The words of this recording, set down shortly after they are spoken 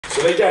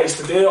So right guys,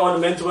 today on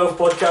the Mental Wealth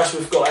Podcast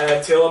we've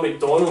got Taylor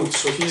McDonald.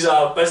 So he's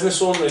a business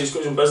owner, he's got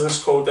his own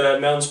business called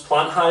Mearns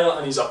Plant Hire,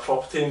 and he's a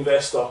property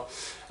investor.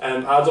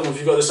 Adam, have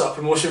you got this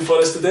promotion for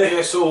us today?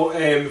 Yeah, so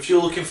if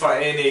you're looking for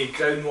any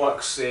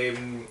groundworks,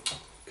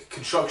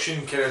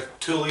 construction kind of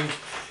tooling,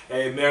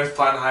 Mearns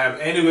Plant Hire,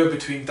 anywhere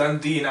between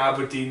Dundee and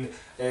Aberdeen,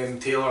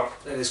 Taylor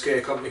and his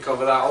company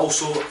cover that.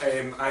 Also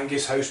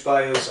Angus House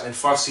Buyers and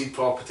First Seed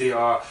Property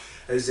are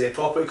his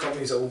property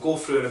companies that we'll go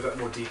through in a bit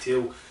more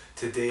detail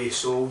today.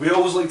 So we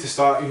always like to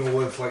start,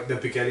 with like the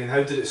beginning.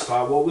 How did it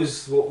start? What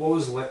was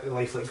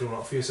life like growing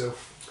up for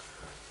yourself?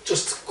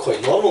 Just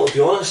quite normal, to be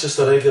honest. Just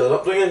a regular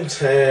upbringing.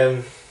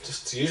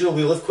 Just usual.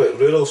 We lived quite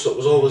rural, so it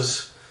was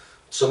always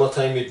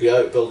summertime. We'd be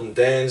out building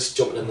dens,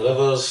 jumping in the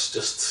rivers,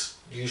 just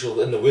usual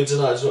in the woods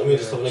and that. Do you know what I mean?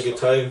 Just having a good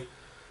time.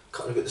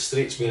 Cutting about the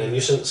streets, being a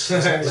nuisance.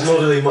 There's not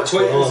really much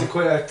going on. Is it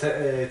quite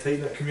a tight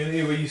knit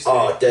community where you stay?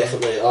 Oh,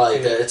 definitely.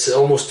 It's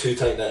almost too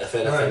tight knit. If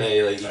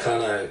anything, like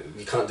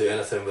you can't do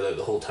anything without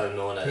the whole town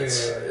knowing it.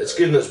 It's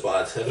good and it's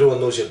bad. Everyone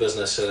knows your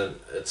business, and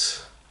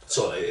it's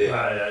alright.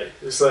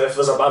 It's like if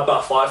there's a bad bit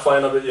of fly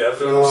flying about you,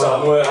 everyone knows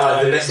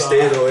that. The next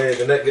day though,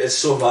 it's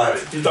so bad.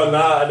 You've done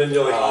that, and then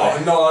you're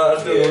like, no,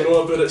 everyone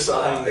know about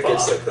it. It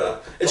gets like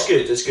that. It's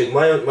good.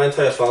 My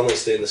entire family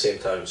stay in the same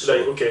town, so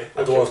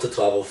I don't have to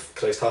travel.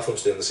 Christ, half of them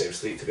stay in the same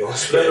street, to be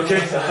honest with you.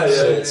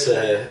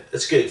 So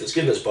it's good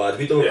and it's bad.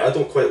 I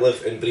don't quite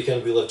live in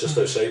Brecon. We live just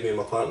outside, me and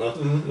my partner.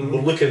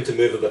 We're looking to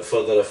move a bit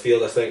further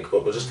afield, I think,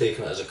 but we're just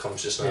taking it as it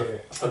comes just now.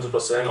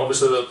 100%.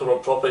 Obviously, the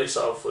property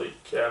sort of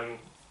like.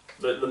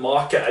 The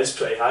market is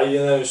pretty high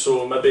now,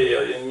 so maybe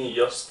in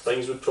years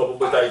things would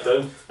probably die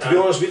down. To be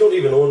honest, we don't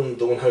even own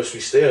the one house we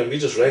stay in. We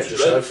just rent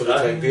just now for the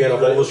time being.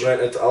 I've always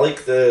rented. I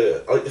like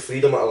the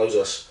freedom it allows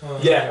us.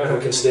 We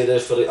can stay there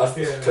for.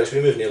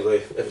 We move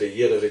nearly every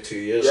year, every 2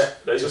 years.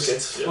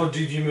 Or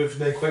did you move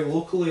then quite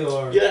locally,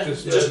 or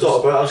just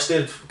thought about it. I've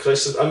stayed.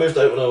 I moved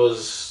out when I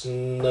was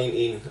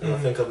 19, and I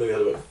think I've maybe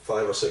had about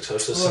 5 or 6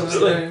 houses since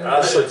then. I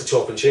just like to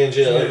chop and change.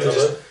 I like to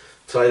just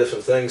try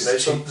different things,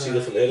 see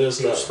different areas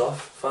and that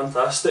stuff.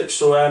 Fantastic.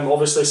 So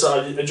obviously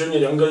during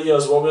your younger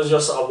years, what was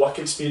your sort of work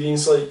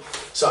experience like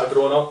sort of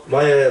growing up?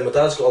 My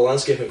dad's got a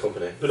landscaping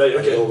company. Right,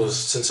 okay. Always,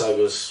 since I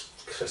was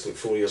like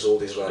 4 years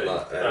old, he's ran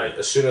that.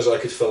 As soon as I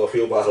could fill a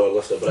wheelbarrow or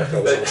lift a brick,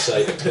 I was on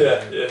site.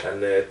 And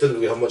didn't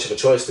really have much of a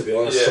choice, to be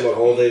honest. Summer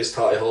holidays,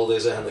 tatty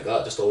holidays, anything like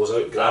that, just always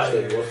out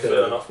grafting, working.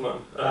 Fair enough, man.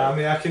 I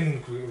mean, I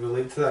can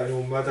relate to that.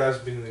 My dad's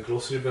been in the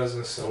grocery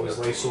business all his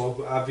life,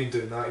 so I've been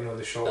doing that, in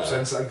the shop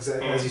since,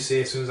 as you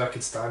say, as soon as I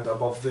could stand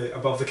above the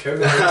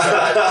counter.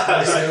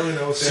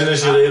 As soon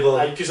as you're able.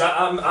 Because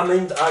I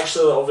mind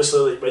actually,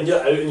 obviously, like when you're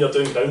out and you're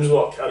doing grounds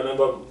work, do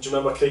you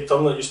remember Craig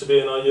Turner used to be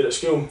in our year at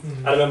school?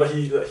 I remember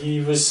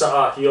he was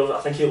I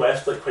think he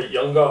left like quite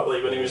younger,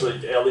 like when he was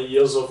like early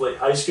years of like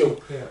high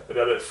school, maybe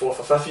about 4th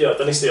or 5th year.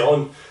 Didn't stay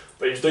on,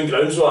 but he was doing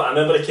grounds work. I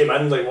remember he came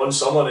in like one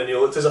summer and he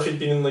looked as if he'd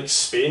been in like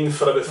Spain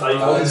for about 5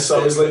 months.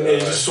 So I was like, mate,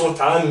 he was so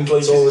tanned. Like,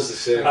 it's always the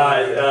same.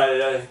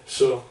 Aye.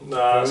 So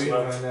what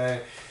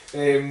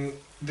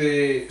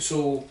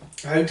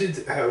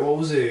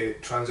was the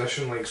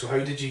transition like? So how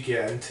did you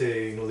get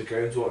into the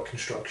groundwork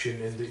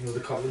construction and the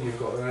company you've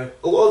got now?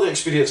 A lot of the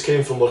experience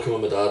came from working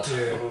with my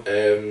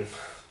dad.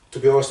 To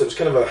be honest, it was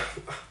kind of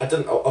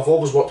I've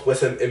always worked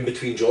with him in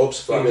between jobs,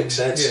 if that makes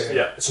sense.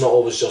 It's not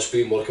always just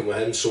been working with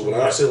him. So when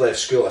I actually left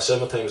school, I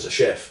served my time as a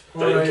chef.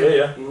 I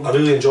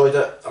really enjoyed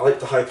it. I liked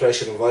the high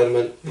pressure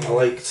environment.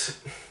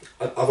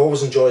 I've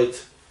always enjoyed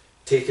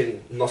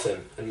taking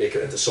nothing and making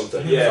it into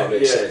something, if that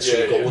makes sense. So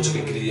you've got loads of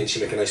ingredients,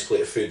 you make a nice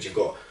plate of food, you've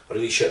got a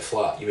really shit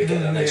flat, you make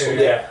it a nice one.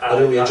 I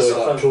really enjoyed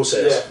that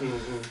process.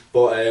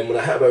 But when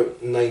I hit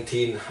about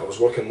 19, I was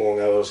working long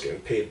hours,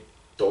 getting paid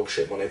dog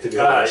shit money, to be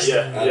honest.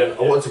 I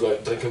wanted to go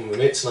out drinking with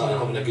my mates and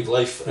having a good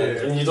life.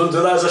 And you don't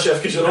do that as a chef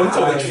because you're on to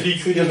like free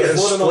cleaning. You're getting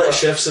split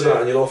shifts and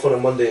that, and you're off on a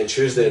Monday and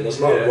Tuesday, and there's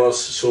nothing worse.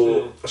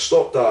 So I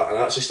stopped that and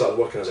I actually started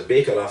working as a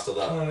baker after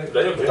that.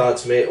 My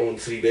dad's mate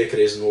owned 3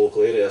 bakeries in the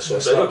local area, so I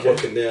started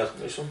working there.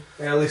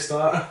 Early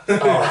start.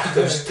 It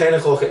was 10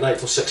 o'clock at night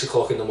till 6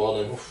 o'clock in the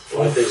morning,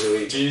 5 days a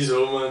week. Jeez,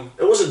 oh man.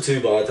 It wasn't too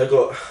bad. I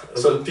got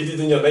so impeded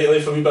in your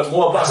nightlife a wee bit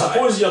more, but I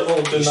suppose you're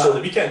not doing that at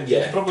the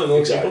weekend. Probably not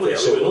exactly.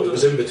 So it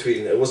was in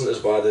between. It wasn't as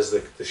bad as the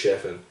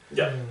chefing.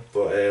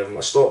 But I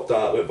stopped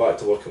that, went back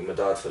to working with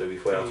my dad for a wee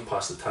while to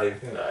pass the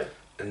time.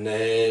 And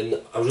then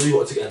I really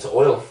wanted to get into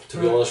oil, to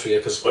be honest with you,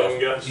 because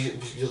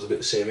you're about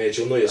the same age.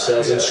 You'll know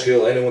yourselves in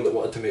school, anyone that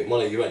wanted to make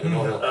money, you went in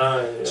oil.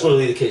 It's not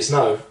really the case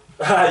now.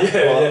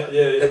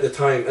 At the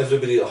time,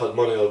 everybody that had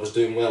money or was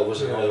doing well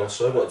was in oil,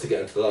 so I wanted to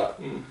get into that.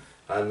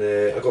 And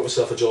I got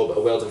myself a job at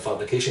a welding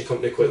fabrication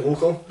company quite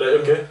local.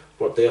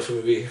 Worked there for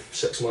maybe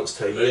 6 months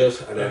to a year,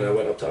 and then I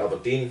went up to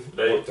Aberdeen,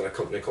 worked in a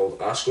company called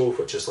ASCO,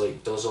 which is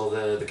like does all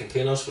the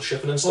containers for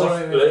shipping and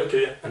stuff.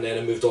 And then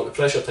I moved on to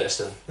pressure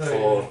testing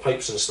for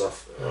pipes and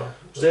stuff. I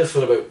was there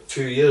for about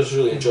 2 years,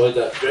 really enjoyed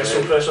it.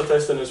 Vessel pressure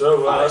testing as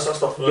well, that sort of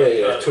stuff.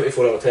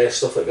 24-hour tests,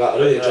 stuff like that. I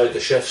really enjoyed the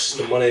shifts,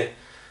 the money,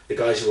 the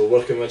guys you were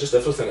working with, just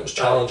everything. It was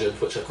challenging,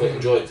 which I quite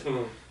enjoyed.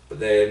 But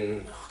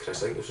then, I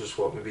think this was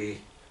maybe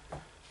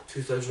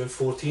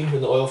 2014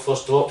 when the oil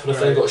first dropped, when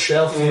everything got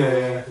shelved.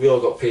 We all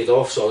got paid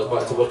off, so I was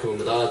back to working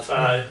with my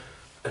dad.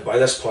 And by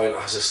this point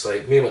I was just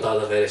like, me and my dad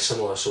are very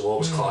similar, so we'll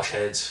always clash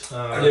heads.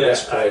 And at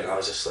this point I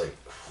was just like,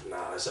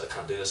 nah, I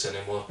can't do this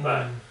anymore.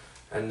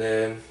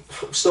 And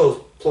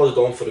still plodded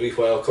on for a wee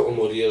while, a couple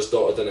more years,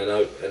 dotted in and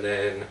out, and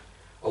then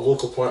a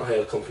local plant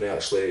hire company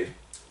actually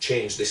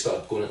changed. They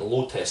started going into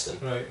load testing.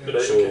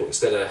 So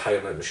instead of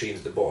hiring out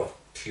machines, they bought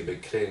a few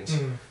big cranes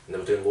and they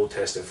were doing load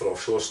testing for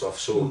offshore stuff.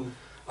 So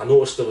I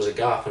noticed there was a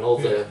gap in all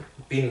the,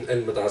 being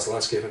in my dad's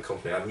landscaping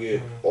company, I knew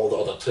all the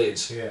other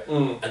trades,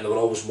 and they were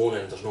always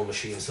moaning, there's no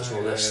machines, there's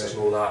no this, there's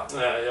no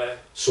that.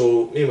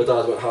 So me and my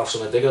dad went halves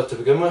on a digger to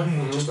begin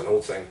with, just an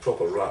old thing,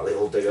 proper rattly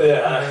old digger.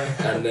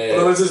 And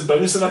well, this is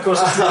bouncing across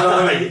the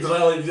street.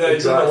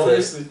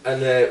 Exactly.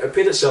 And it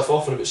paid itself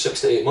off in about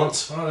 6 to 8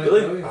 months.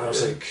 Really? And I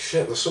was like,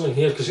 shit, there's something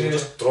here, because you were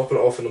just dropping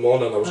it off in the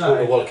morning, I was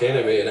going to work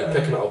anyway, and then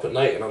picking it up at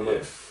night, and I'm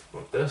like,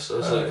 like this. I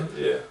was like,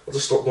 I'll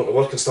just stop going to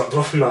work and start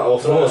dropping that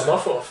off.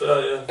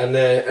 And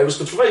it was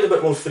to provide a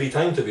bit more free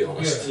time, to be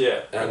honest.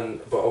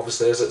 But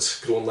obviously, as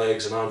it's grown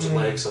legs and arms and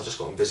legs, I've just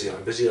gotten busier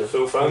and busier.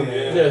 Full time.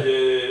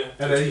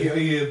 And are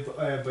you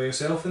by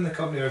yourself in the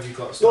company, or have you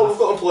got staff? No, we've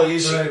got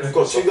employees. We've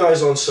got 2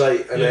 guys on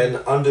site, and then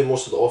I'm doing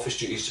most of the office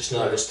duties just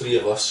now. There's 3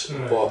 of us,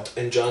 but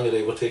in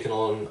January we're taking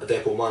on a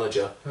depot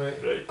manager,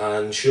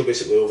 and she'll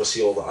basically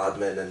oversee all the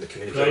admin and the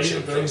communication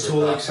and things so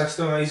like that.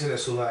 systemising it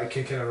so that it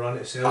can kind of run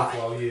itself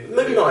while you...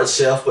 Maybe not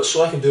itself, but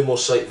so I can do more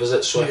site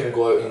visits, so I can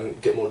go out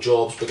and get more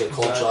jobs, bigger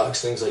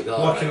contracts, things like that.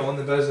 Working on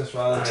the business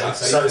rather than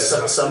inside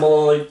it.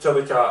 Similar like to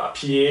like a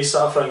PA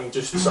sort of thing,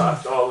 just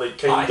sort of, like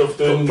kind of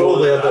doing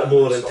probably a bit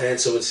more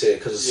intense, I would say,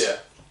 because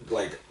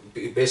like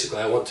basically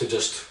I want her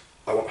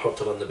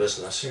to run the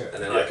business,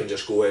 and then I can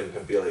just go in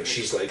and be like,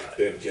 she's like,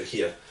 boom, you're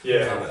here.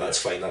 And I'm like, that's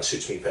fine, that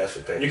suits me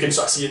perfectly. You can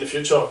sort of see in the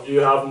future, you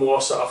have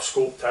more sort of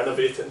scope to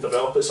innovate and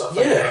develop it sort of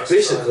thing. Yeah,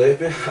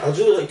 basically. I'd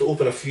really like to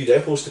open a few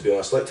depots, to be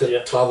honest. I'd like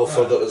to travel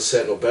further to the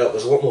Sentinel Belt.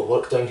 There's a lot more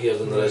work down here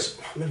than there is,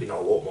 maybe not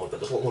a lot more, but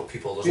there's a lot more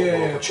people, there's a lot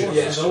more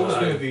opportunities. There's always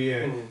going to be,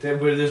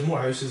 where there's more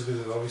houses,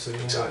 because there's obviously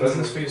more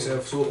business for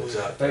yourself. So,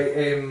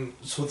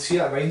 so see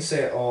that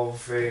mindset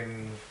of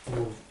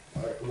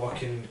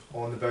working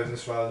on the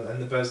business rather than in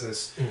the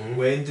business,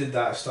 when did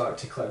that start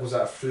to click? Was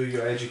that through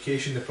your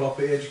education, the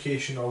property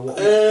education, or what?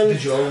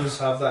 Did you always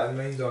have that in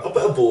mind? Or? A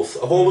bit of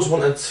both. I've always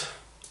wanted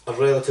a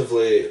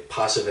relatively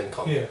passive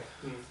income.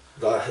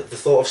 The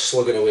thought of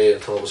slugging away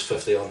until I was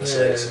 50 on the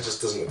sides, it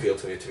just doesn't appeal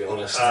to me, to be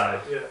honest.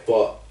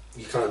 But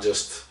you can't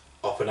just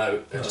up and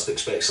out and just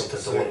expect something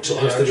to work. So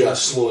it has to be a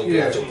slow and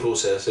gradual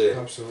process.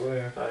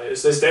 Absolutely.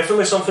 It's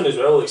definitely something as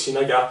well, like seeing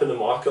a gap in the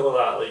market like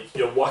that, like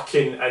you're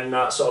working in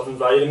that sort of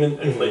environment,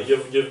 and like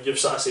you've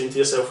sort of saying to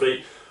yourself,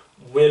 right,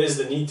 where is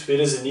the need,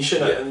 where is the niche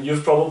in it? And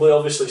you've probably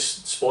obviously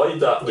spotted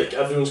that, like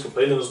everyone's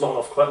complaining there's not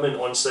enough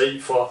equipment on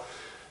site for,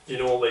 you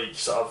know, like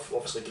sort of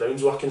obviously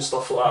grounds work and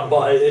stuff like that.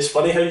 But it's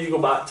funny how you go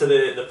back to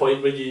the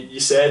point where you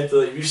said,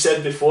 like you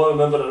said before, I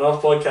remember in our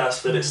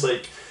podcast, that it's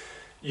like,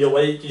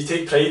 you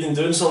take pride in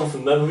doing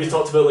something. Remember we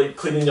talked about like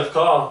cleaning your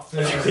car.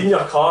 If you clean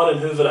your car and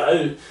hoover it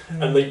out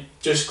and like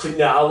just clean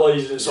the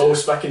alloys and it's all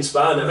spick and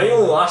span, it might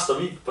only last a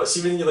week, but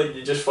see when you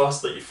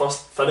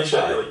first finish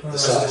it, like the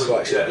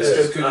satisfaction.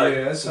 It's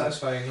good, it's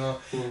satisfying.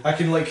 I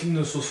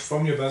can so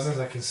from your business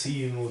I can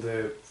see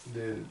the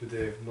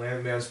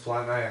Mearns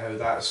Plant Hire, how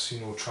that's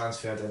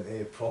transferred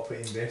into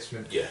property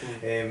investment.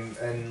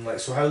 And like,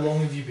 so how long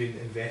have you been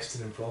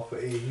investing in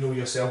property?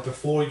 Yourself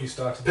before you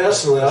started.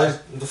 Personally,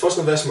 the first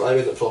investment I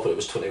made in property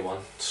was 21,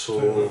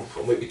 so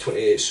I might be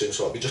 28 soon.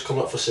 So I'll be just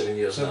coming up for 7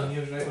 years now. 7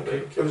 years, right?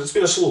 Okay. It's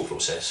been a slow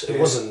process. It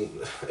wasn't.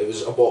 It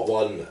was. I bought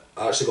one.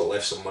 I actually got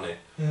left some money,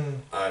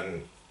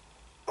 and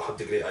I had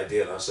the great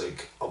idea. And I was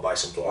like, I'll buy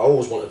some property. I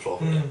always wanted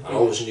property, and I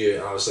always knew it.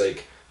 And I was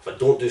like, if I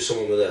don't do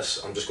something with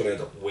this, I'm just going to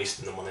end up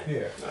wasting the money.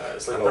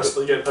 It's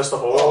like getting pissed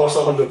off or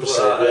something.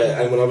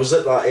 100%. And when I was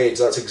at that age,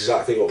 that's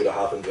exactly what would have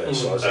happened with it.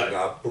 So I was like,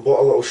 nah. We bought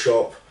a little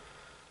shop.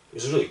 It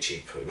was really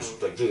cheap. It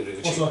was like really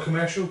cheap. Also a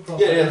commercial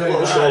property? Yeah, a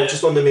little shop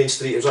just on the main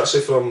street. It was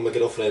actually from my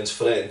girlfriend's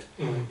friend.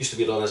 Used to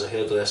be run as a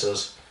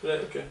hairdresser's.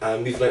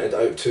 And we've rented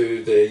it out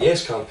to the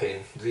Yes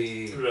campaign.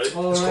 It's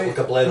got like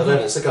a blether in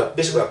it. It's like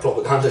basically a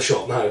propaganda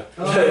shop now.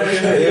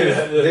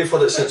 They've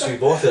had it since we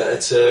bought it.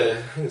 It's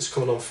I think it's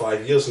coming on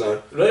 5 years now.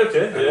 And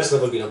it's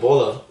never been a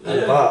bother.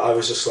 And that I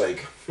was just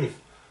like,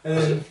 And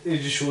then it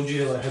just showed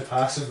you like how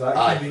passive that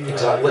can be.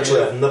 Exactly.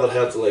 Literally, I've never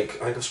heard I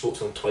think I've spoken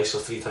to them twice or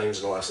 3 times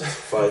in the last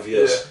 5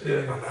 years.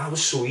 And that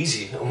was so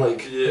easy. I'm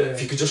like,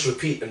 if you could just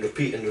repeat and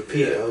repeat and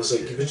repeat, I was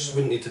like, you just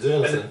wouldn't need to do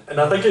anything.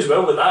 And I think as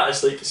well with that,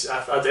 it's like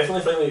I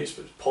definitely think like it's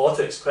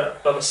politics, quite a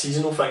bit of a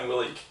seasonal thing with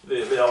like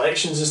the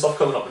elections and stuff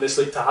coming up, and it's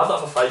like to have that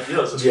for 5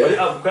 years, it's quite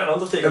an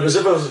undertaking.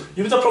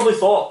 You would have probably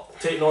thought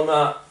taking on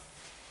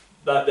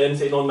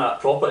that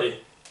property,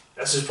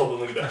 this is probably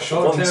going to be a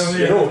short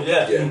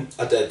term,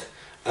 I did.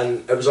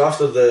 And it was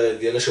after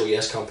the initial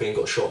Yes campaign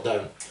got shot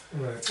down.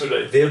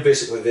 Right. They're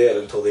basically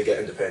there until they get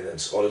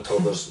independence or until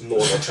there's no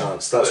other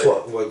chance. That's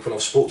what, like, when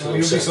I've spoke to them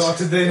you'll since. be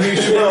sorted then.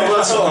 Well,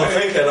 that's what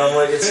I'm thinking. I'm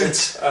like,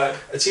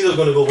 it's either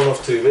going to go one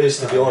of two ways,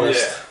 to be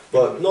honest. Yeah.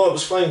 But no, it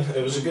was fine.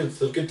 It was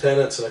they're good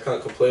tenants, and I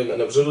can't complain. And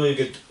it was a really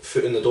good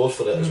foot in the door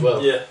for it as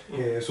well. Yeah.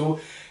 Yeah. So,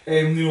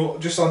 you know,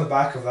 just on the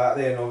back of that,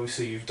 then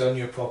obviously you've done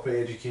your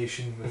property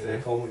education with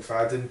Paul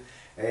McFadden.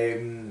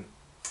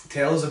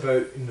 Tell us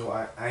about, you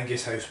know,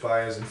 Angus house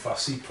buyers and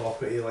first seed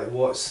property. Like,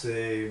 what's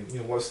the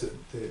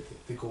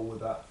goal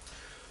with that?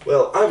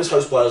 Well, Angus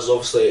house buyers is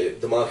obviously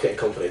the marketing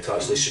company to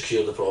actually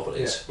secure the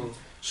properties. Yeah.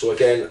 So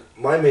again,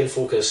 my main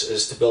focus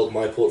is to build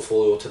my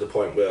portfolio to the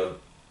point where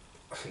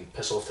I can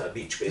piss off to a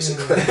beach,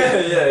 basically.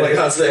 Like,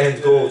 that's the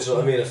end goal. Do you know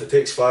what I mean? If it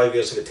takes 5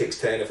 years, if it takes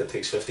 10, if it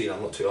takes 15,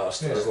 I'm not too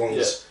arsed. As long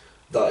as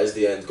that is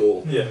the end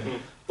goal. Yeah.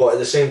 But at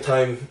the same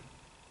time,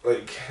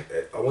 like,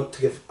 I want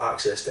to give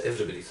access to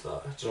everybody to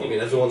that. Do you know what I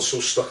mean? Everyone's so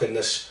stuck in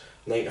this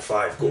 9 to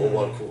 5, go to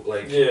work,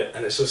 like,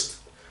 and it's just,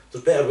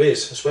 there's better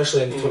ways,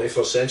 especially in the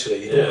 21st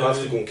century. You don't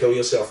have to go and kill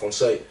yourself on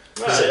site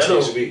 6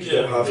 days a week. You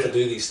don't have to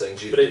do these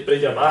things. Break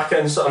your back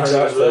in sort of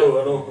as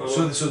well. I know.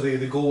 So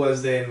the goal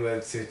is then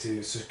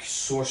to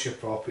source your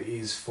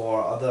properties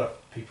for other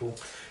people,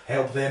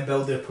 help them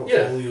build their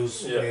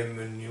portfolios,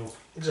 and you know.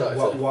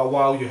 Exactly.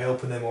 While you're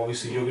helping them,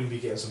 obviously you're going to be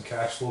getting some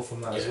cash flow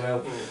from that as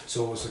well.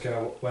 So it's a kind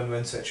of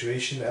win-win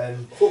situation,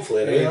 and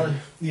hopefully, and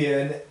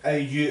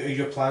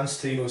your plans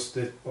to, you know,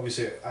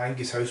 obviously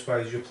Angus house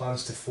buyers, your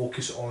plans to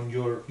focus on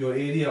your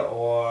area,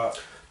 or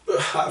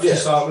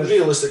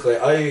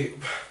realistically,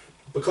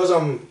 because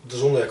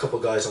there's only a couple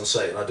of guys on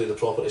site and I do the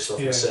property stuff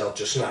myself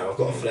just now. I've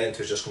got a friend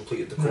who's just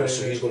completed the course,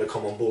 so he's going to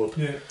come on board.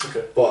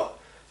 But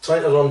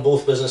trying to run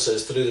both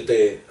businesses through the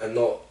day and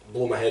not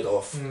blow my head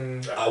off.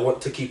 I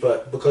want to keep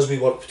it, because we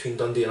work between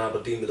Dundee and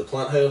Aberdeen with the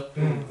plant hire,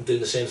 I'm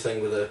doing the same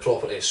thing with the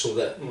property, so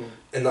that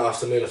in the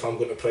afternoon, if I'm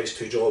going to price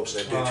 2 jobs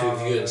and then do 2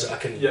 viewings, I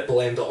can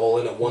blend it all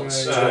in at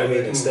once. Do you know what I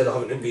mean? Instead of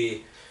having to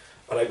be,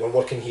 alright, we're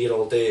working here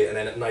all day and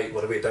then at night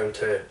we're away down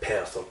to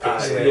Perth or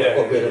Paisley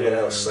or wherever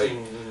else. Like,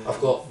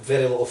 I've got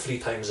very little free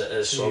time as it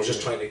is, so I was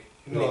just trying to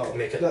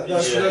make it.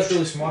 That's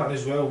really smart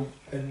as well.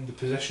 In the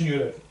position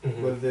you're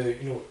in, with the,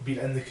 you know, being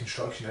in the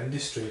construction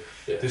industry,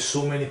 there's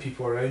so many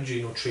people around you,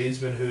 you know,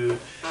 tradesmen who, you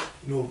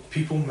know,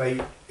 people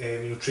might,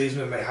 you know,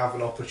 tradesmen might have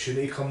an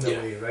opportunity come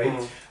their way,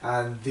 right?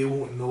 And they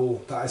won't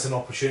know that it's an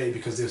opportunity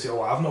because they'll say,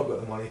 oh, I've not got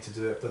the money to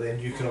do it, but then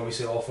you can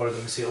obviously offer them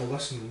and say, oh,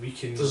 listen, we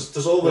can.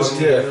 There's always so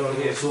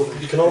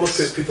you can always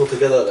put people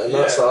together, and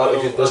that's the art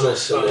of good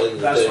business.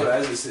 That's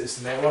what it is. It's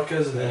network,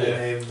 isn't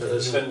it?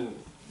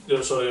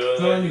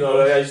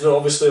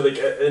 Obviously, like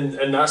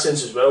in that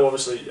sense as well.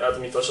 Obviously,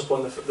 Adam, you touched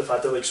upon the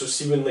fact that, like, so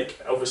see when, like,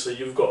 obviously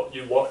you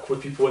work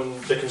with people in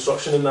the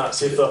construction and that.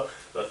 Say if the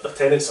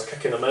tenants are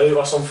kicking them out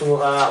or something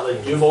like that.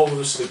 Like, you've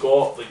obviously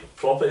got, like,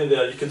 property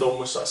there. You could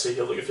almost sort of say,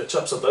 here, look, if your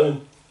chips are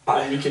down,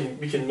 then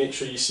we can make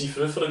sure you see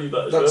through for a wee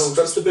bit as well.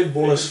 That's the big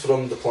bonus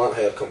from the plant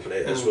hire company,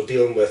 is we're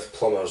dealing with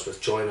plumbers, with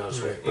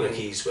joiners, with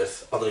brickies,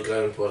 with other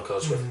ground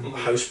workers, with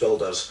house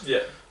builders.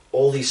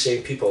 All these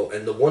same people,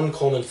 and the one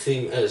common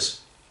theme is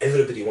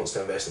everybody wants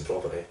to invest in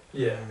property.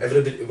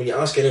 Everybody, when you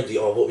ask anybody,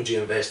 oh, what would you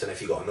invest in if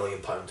you got £1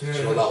 million?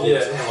 You know, that old,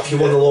 if you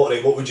won the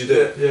lottery, what would you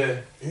do?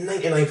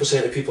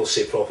 99% of people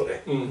say property.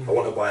 I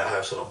want to buy a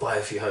house, or I'll buy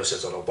a few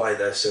houses, or I'll buy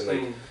this, and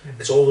like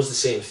it's always the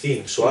same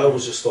theme. So I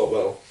always just thought,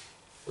 well,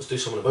 let's do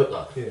something about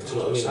that. Do you know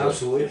what I mean?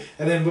 Absolutely.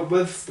 And then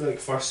with, like,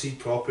 first seed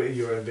property,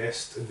 your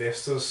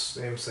investors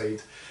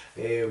side,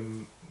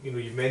 you know,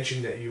 you've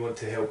mentioned that you want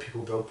to help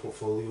people build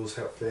portfolios,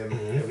 help them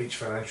reach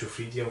financial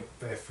freedom.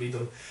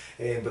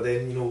 But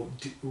then, you know,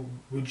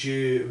 would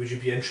you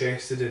be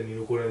interested in, you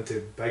know, going into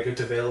bigger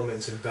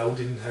developments and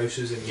building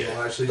houses and, you know,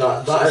 actually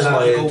that is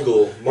my end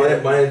goal. My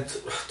end,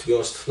 to be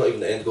honest, not even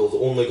the end goal. The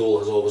only goal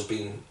has always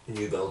been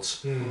new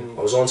builds.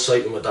 I was on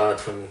site with my dad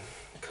when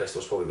Christ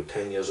was probably about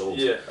 10 years old,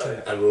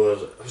 and I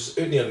was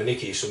out near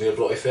Maniki, so near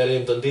Broughty Ferry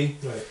in Dundee.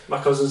 My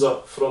cousins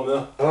are from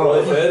there.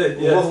 Oh, Ferry,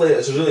 lovely.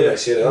 It's a really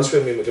nice area. That's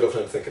where me and my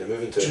girlfriend are thinking of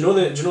moving to. Do you know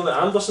the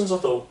Andersons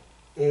at all?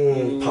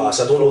 Pass.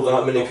 I don't know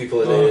that many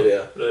people in the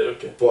area. Right,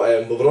 okay.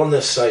 But we were on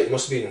this site. It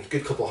must have been a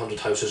good couple of hundred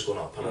houses going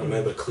up, and I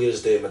remember clear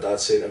as day my dad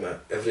saying to me,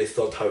 every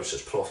third house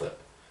is profit.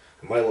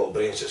 And my little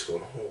brain's just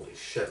going, holy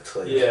shit!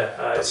 Like,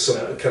 I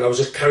was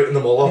just counting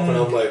them all up, and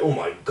I'm like, oh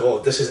my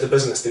god, this is the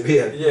business to be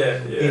in.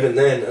 Even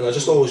then, and I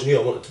just always knew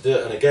I wanted to do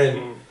it. And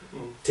again,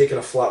 taking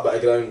a flat bit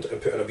of ground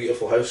and putting a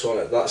beautiful house on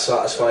it, that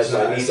satisfies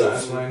my need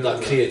of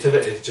that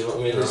creativity. Do you know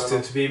what I mean? Just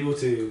to be able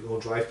to, you know,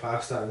 drive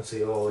past that and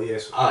say, oh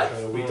yes,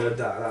 we did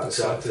that. That's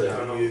something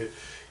that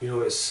you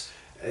know, it's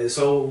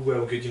all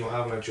well good, you know,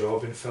 having a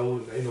job and Phil,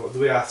 you know, the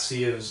way I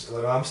see it is,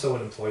 like, I'm still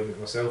in employment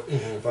myself,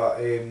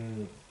 but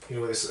you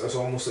know, it's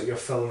almost like you're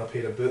filling a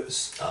pair of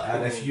boots,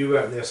 and if you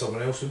weren't there,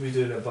 someone else would be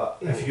doing it. But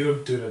if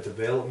you're doing a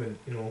development,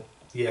 you know,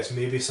 yes,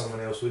 maybe someone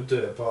else would do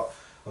it, but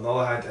on the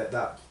other hand,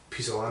 that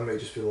piece of land might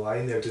just be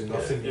lying there doing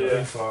nothing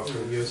for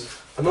years.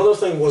 Another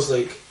thing was,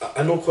 like,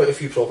 I know quite a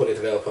few property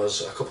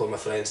developers. A couple of my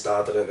friends'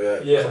 dad are into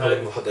it. A couple of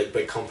them have had, like,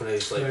 big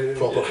companies, like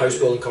proper house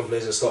building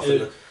companies and stuff.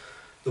 And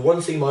the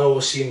one thing I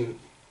always seem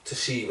to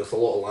see with a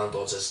lot of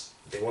landlords is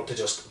they want to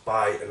just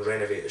buy and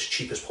renovate as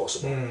cheap as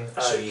possible.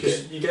 So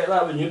you get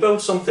that when you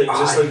build something.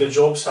 It's like the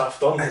job's half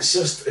done. It's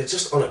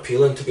just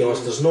unappealing, to be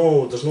honest. There's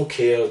no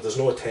care, there's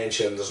no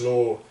attention,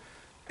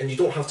 and you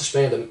don't have to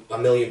spend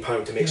 £1 million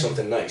to make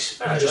something nice.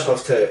 You just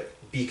have to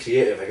be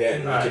creative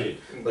again.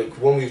 Like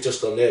one we've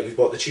just done there, we've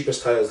bought the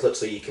cheapest tiles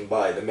literally you can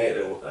buy, the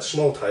metal,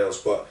 small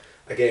tiles, but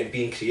again,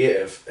 being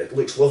creative, it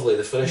looks lovely,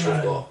 the finish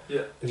we've got.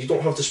 And you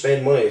don't have to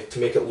spend money to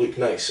make it look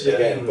nice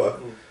again, but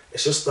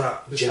it's just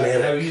that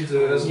generic. How you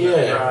do it, isn't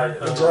it?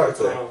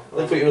 Exactly.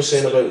 Like what you were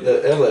saying about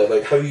earlier,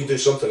 like how you do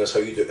something is how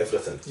you do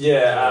everything.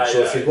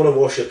 So if you're going to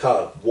wash your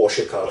car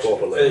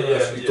properly.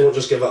 You don't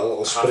just give it a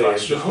little spray.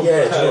 Do you know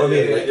what I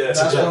mean? Like,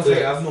 that's one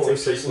thing I've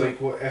noticed. Is like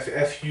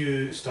if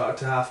you start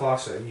to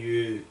half-ass it and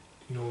you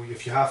know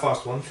if you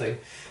half-assed one thing,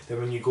 then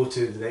when you go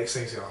to the next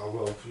thing, you say, oh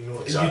well, you know,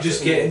 you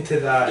just get into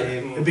that.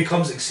 It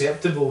becomes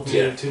acceptable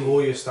to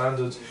lower your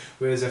standards.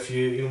 Whereas if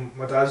you know,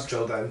 my dad's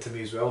drilled that into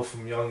me as well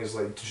from young. Is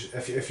like,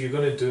 if you're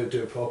going to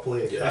do it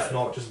properly. If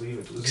not, just leave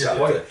it.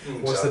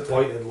 What's the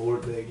point in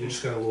lower? You're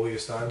just going to lower your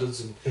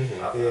standards. And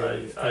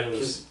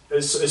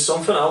it's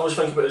something I always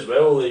think about as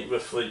well. Like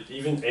with like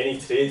even any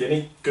trade,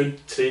 any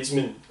good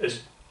tradesman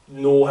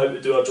know how to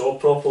do a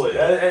job properly,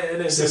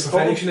 and it's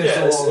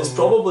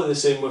probably the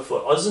same with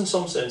like us in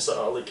some sense, that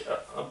are like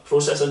a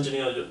process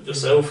engineer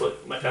yourself,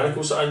 like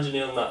mechanical sort of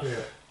engineer and that.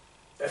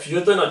 If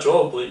you're doing a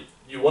job, like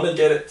you want to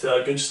get it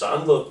to a good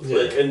standard,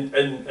 like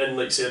and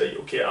like say, right,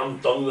 okay, I'm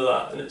done with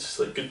that, and it's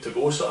like good to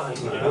go sort of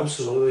thing.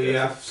 Absolutely, you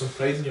have some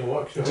pride in your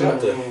work.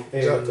 Exactly.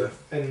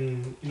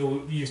 And you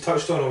know, you've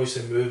touched on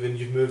obviously moving.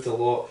 You've moved a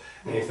lot.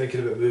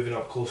 Thinking about moving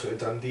up closer to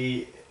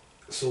Dundee.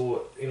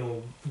 So, you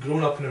know,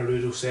 growing up in a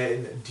rural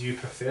setting, do you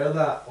prefer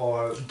that,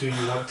 or do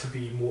you want to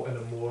be more in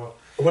a more...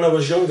 When I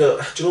was younger,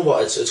 do you know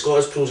what, it's got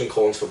its pros and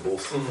cons for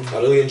both. I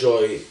really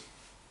enjoy,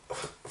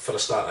 for a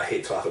start, I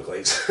hate traffic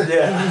lights.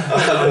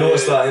 I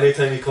noticed that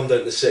anytime you come down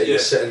to the city, you're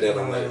sitting there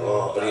and I'm like,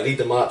 oh, or you read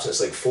the maps and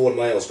it's like 4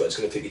 miles, but it's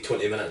going to take you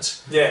 20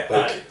 minutes.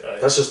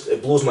 That's just,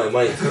 it blows my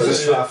mind.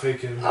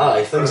 Traffic and...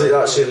 things like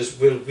that. So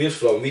where we're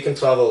from, we can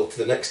travel to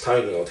the next town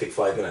and it'll take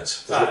 5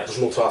 minutes. There's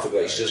no traffic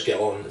lights, you just get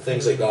on,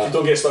 things like that. You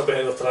don't get stuck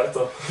behind a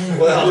tractor.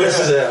 Well, this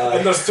is it.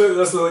 And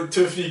there's like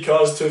 2-3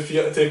 cars, 2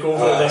 feet to take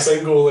over in a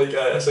single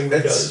car.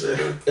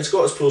 It's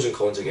got its pros and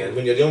cons again.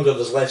 When you're younger,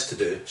 there's less to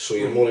do, so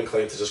you're more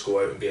inclined to just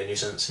go out and be a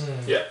nuisance.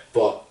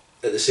 But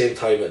at the same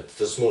time,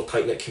 there's more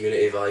tight-knit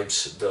community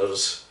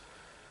vibes.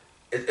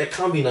 It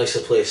can be a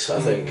nicer place,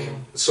 I think.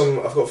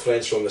 I've got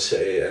friends from the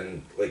city,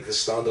 and like the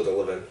standard of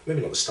living,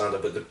 maybe not the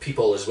standard, but the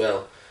people as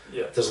well.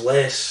 There's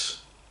less.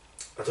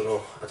 I don't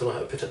know how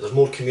to put it. There's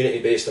more community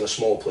based in a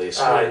small place,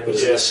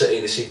 whereas in the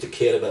city they seem to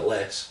care a bit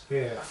less. I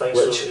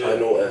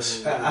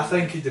notice. I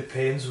think it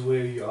depends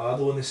where you are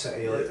though in the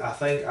city. Like I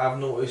think I've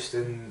noticed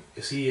in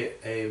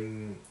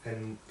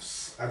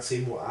I'd say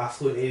more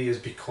affluent areas,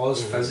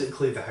 because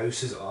physically the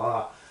houses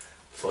are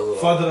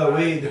further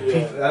away. The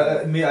people,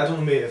 I don't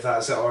know, mate, if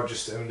that's it or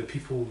just the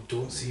people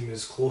don't seem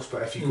as close.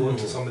 But if you go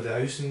into some of the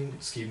housing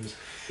schemes,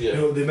 you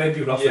know, they might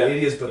be rougher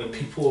areas, but the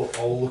people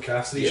all look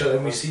after each other.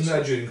 And we've seen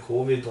that during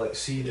COVID. Like,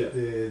 see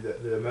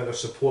the amount of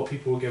support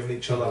people were giving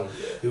each other.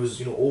 There was,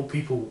 you know, old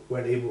people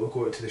weren't able to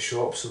go out to the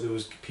shop, so there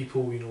was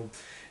people, you know,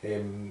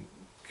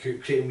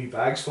 creating wee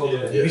bags for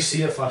them. We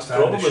see it first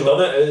hand. Probably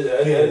done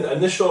it in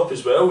the shop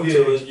as well.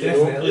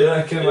 Definitely.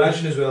 I can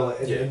imagine as well.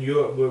 In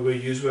your where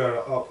you were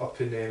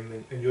up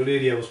in your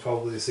area was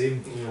probably the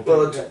same.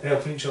 Well,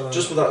 helping each other.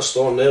 Just with that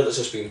storm there that's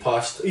just been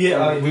passed.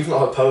 We've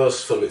not had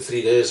powers for about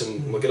 3 days,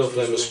 and my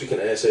girlfriend was speaking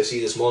to SSE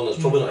this morning.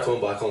 It's probably not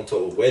coming back on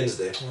until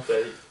Wednesday.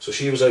 So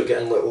she was out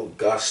getting little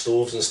gas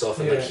stoves and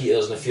stuff, and like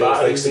heaters and a few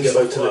other things to give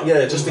out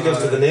to just to give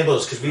to the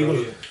neighbours, because we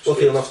were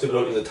lucky enough to go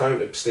into the town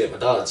to stay at my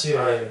dad's.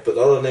 But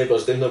the other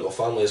neighbours, they've not got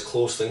families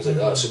close, things like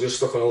that. So we're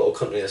stuck on a little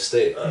country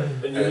estate.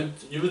 And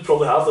you would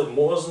probably have like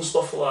motors and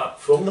stuff like that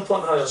from the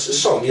plant hire.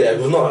 Some,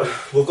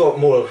 we've got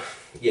more.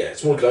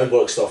 It's more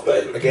groundwork stuff,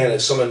 but again,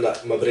 it's something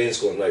that my brain's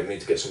going, right, we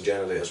need to get some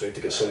generators, we need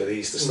to get some of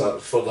these to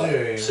start for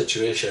that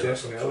situation.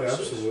 Definitely,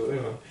 absolutely,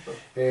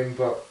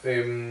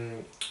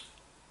 man.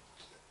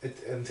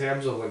 In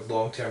terms of like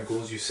long-term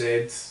goals, you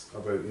said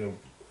about, you know,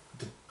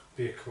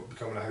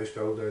 becoming a house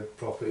builder,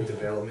 property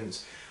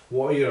developments.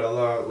 What are your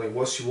other, like,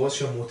 what's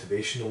your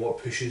motivation, or what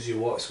pushes you?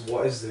 What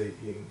is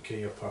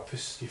your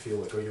purpose, you feel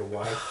like, or your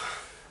why?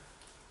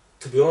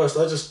 To be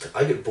honest,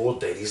 I get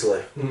bored dead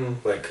easily.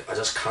 Like, I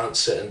just can't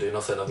sit and do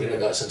nothing. I've been like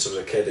that since I was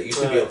a kid. It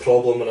used to be a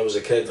problem when I was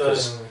a kid,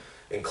 because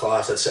in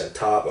class I'd sit and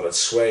tap, or I'd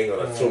swing,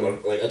 or I'd throw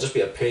I'd just be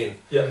a pain.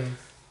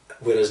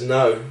 Whereas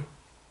now,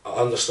 I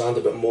understand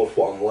a bit more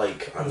what I'm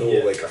like. I know,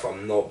 like, if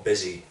I'm not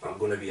busy, I'm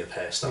going to be a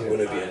pest, I'm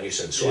going to be a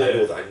nuisance, so I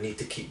know that I need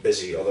to keep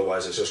busy,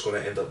 otherwise it's just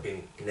going to end up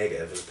being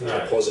negative as opposed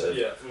to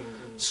positive.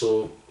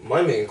 So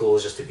my main goal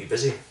is just to be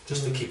busy,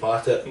 just to keep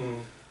at it.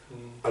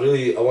 I've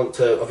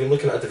been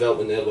looking at a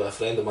development there with a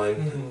friend of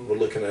mine. We're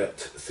looking at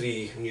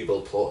 3 new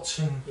build plots.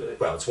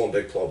 Well, it's one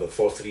big plot, but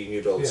for 3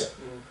 new builds.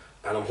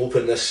 And I'm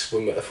hoping this,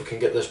 if we can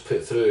get this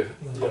put through,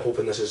 I'm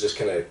hoping this is just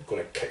kind of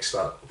going to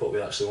kickstart what we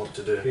actually want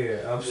to do.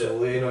 Yeah,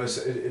 absolutely. You know,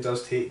 it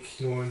does take.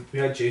 You know, we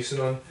had Jason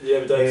on.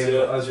 Yeah, we did.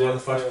 As one of the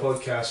first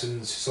podcasts,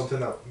 and something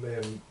that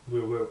we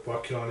were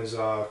working on is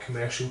a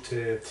commercial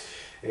to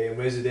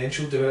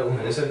residential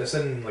development. It's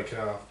in like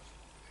a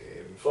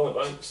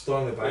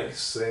Thornley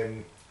Banks.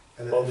 In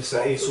the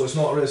city, so it's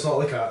not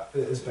like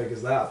as big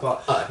as that,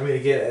 but I mean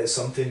again it's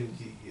something,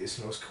 it's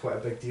quite a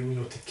big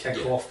deal, to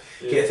kick off,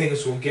 get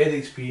things going, get the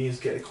experience,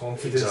 get the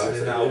confidence, and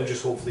then that will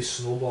just hopefully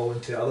snowball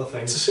into other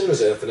things. It's the same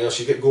as anything else,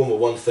 you get going with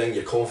one thing,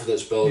 your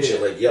confidence builds, you're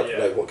like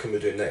right, what can we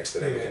do next,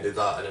 and then we can do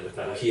that, and then we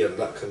can go here, and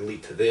that can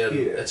lead to there.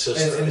 It's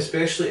just and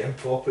especially in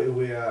property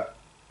where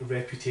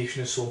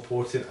reputation is so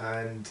important,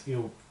 and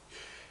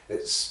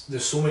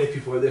there's so many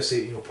people out there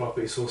say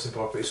property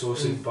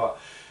sourcing, but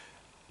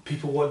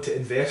people want to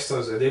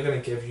investors, they're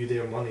going to give you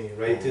their money,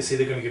 right? They say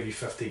they're going to give you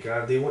 50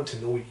 grand, they want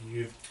to know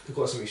you've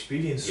got some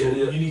experience, so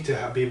you need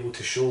to be able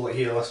to show like,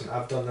 here, listen,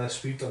 I've done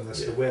this, we've done this,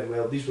 it went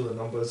well, these were the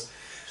numbers.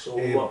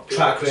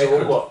 Track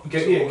record.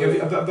 Give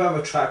a bit of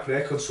a track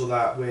record, so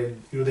that when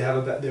they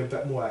have they're a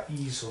bit more at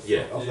ease of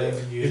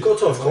lending you. You've got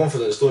to have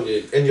confidence, don't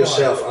you, in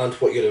yourself and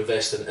what you're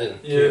investing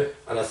in.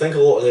 And I think a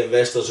lot of the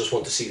investors just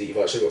want to see that you've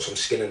actually got some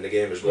skin in the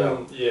game as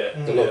well. They're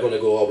not going to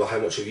go, well, how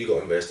much have you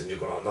got invested? And you're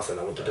going, nothing,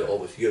 I want to do it all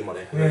with your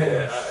money.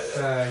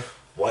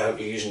 Why aren't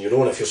you using your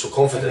own if you're so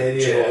confident? Then,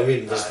 do you know what I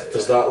mean?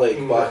 There's that like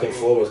back and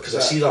forward, because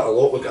I see that a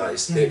lot with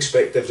guys. They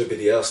expect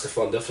everybody else to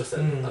fund everything,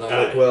 and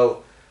I'm like,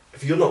 well,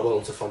 if you're not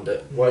willing to fund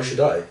it, why should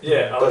I?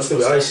 Yeah, that's the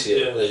way I see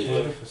it.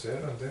 Yeah,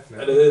 100%,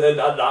 definitely. And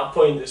at that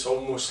point, it's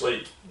almost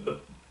like they've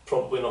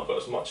probably not got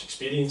as much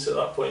experience at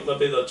that point.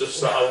 Maybe they're just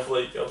sort of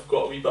like, I've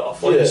got a wee bit of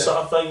fun sort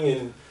of thing.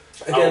 And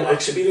again,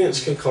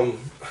 experience can come.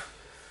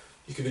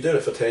 You could be doing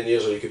it for 10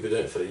 years, or you could be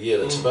doing it for a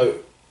year. It's about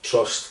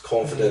trust,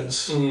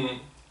 confidence, and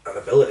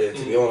ability.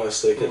 To be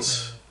honest, like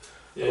it's.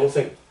 I don't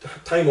think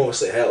time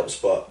obviously helps,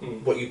 but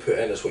what you put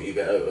in is what you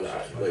get out of it.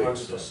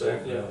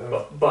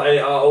 100%. But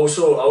I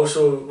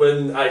also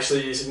when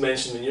actually you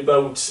mentioned the new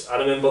builds, I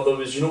remember there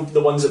was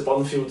the ones at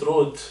Burnfield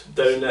Road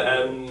down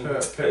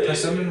at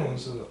Persimmon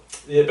ones, is it?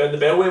 Yeah, but the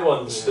Bellway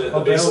ones. They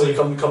basically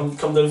come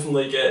down from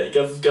like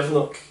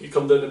Givenlock. You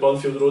come down to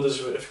Burnfield Road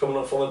if you're coming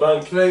on Thornley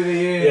Bank. Right,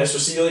 yeah. So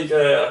see like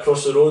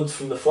across the road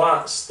from the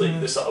flats,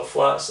 like the sort of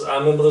flats. I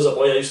remember there's a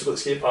boy I used to go to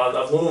skate park.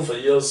 I've known him for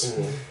years.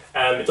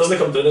 It doesn't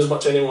come down as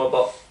much anymore,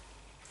 but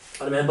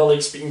I remember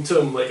like speaking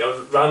to him, like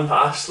I ran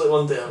past like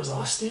one day, I was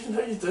like, Stephen,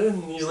 how you doing?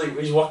 And he's like,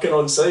 he's working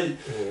on site,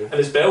 and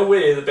it's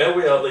Bellway,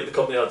 are like the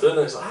company are doing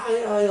it. It's like,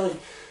 aye, like,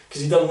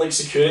 because he done like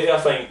security,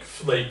 I think,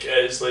 like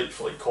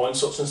for like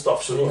concerts and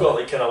stuff. So he got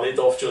like kind of laid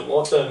off during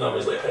lockdown. And I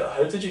was like,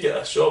 how did you get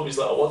this job? He's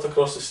like, I walked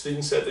across the street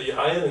and said, are you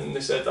hiring? And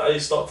they said, aye,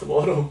 start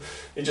tomorrow.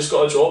 He just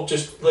got a job,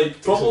 just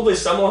like probably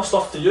similar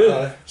stuff to you,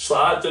 just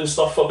like doing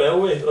stuff for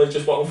Bellway, like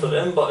just working for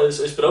them. But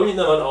it's brilliant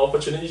the amount of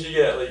opportunities you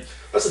get. Like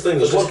that's the thing.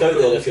 There's work out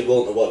there if you're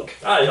willing to work.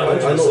 I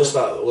noticed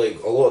that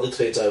like a lot of the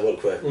trades I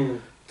work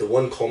with, the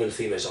one common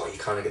theme is, you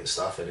can't get the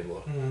staff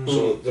anymore.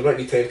 So there might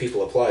be 10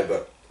 people apply,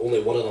 but only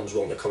one of them's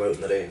willing to come out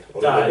in the rain,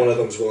 or only one of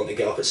them's willing to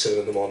get up at 7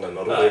 in the morning,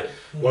 or only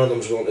one of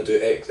them's willing to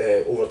do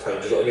overtime.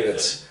 Do you know what I mean?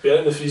 It's be out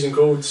in the freezing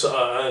cold.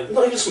 Not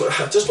even.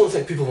 I just don't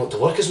think people want to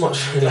work as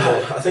much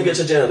anymore. I think it's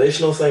a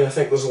generational thing. I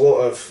think there's a lot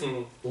of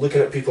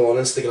looking at people on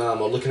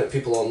Instagram or looking at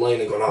people online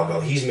and going,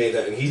 well, he's made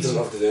it and he doesn't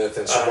have to do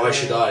anything, so why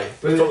should I?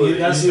 But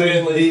that's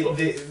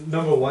the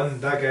number one.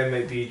 That guy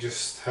might be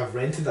just have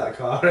rented that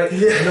car, right?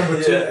 Yeah.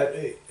 Number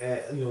two,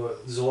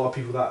 there's a lot of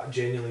people that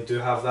genuinely do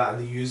have that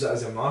and they use it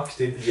as their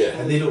marketing,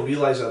 and they don't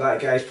realise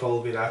that guy's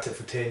probably been at it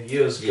for 10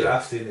 years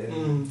grafting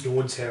and no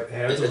one's heard of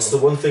him. It's the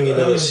one thing you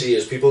never see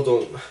is people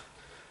don't.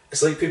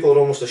 It's like people are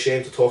almost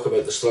ashamed to talk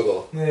about the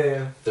struggle.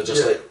 Yeah. They're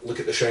just like, look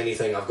at the shiny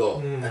thing I've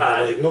got. And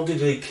like, nobody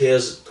really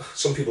cares.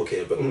 Some people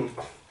care, but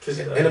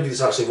anybody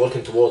that's actually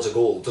working towards a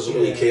goal doesn't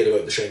really care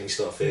about the shiny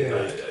stuff.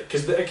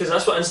 Because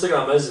that's what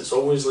Instagram is. It's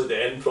always like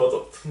the end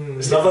product.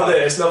 It's never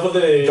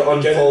the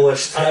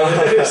unpolished.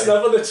 It's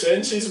never the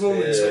trenches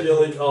moments where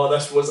you're like,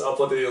 this was a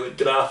bloody like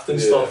graft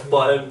and stuff.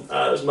 But it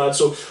was mad.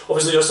 So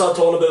obviously you're start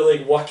talking about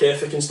like work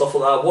ethic and stuff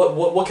like that.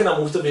 What kind of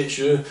motivates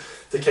you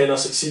to kind of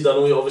succeed? I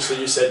know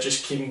you said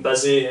just keeping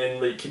busy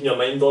and like keeping your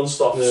mind on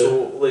stuff.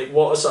 So like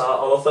what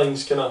are other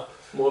things kind of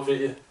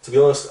motivate you? To be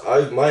honest,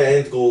 my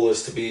end goal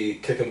is to be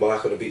kicking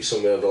back on a beach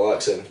somewhere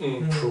relaxing,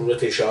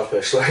 pretty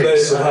sharpish. Like,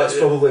 so that's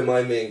probably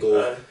my main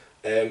goal.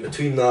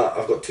 Between that,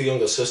 I've got 2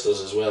 younger sisters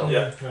as well,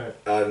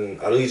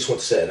 and I really just want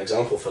to set an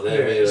example for them.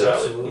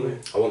 Exactly.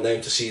 I want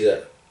them to see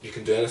that you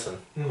can do anything.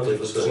 Like,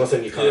 there's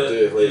nothing you can't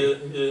do.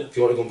 Like, if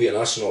you want to go and be an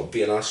astronaut,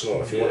 be an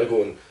astronaut. If you want to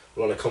go and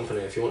run a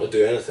company, if you want to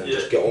do anything,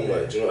 just get on with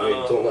it. Do you know what I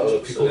mean? Don't let other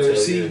people tell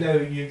you. Now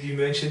you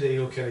mentioned that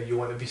you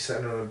want to be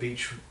sitting on a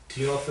beach. Do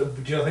you not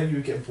think you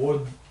would get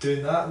bored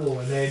doing that though?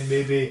 And then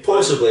maybe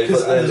possibly,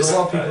 because there's a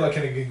lot of people that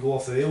kind of go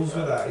off the rails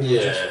with that,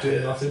 just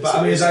doing nothing. But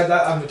I mean, is that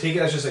I'm taking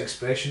it as just an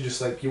expression,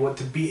 just like you want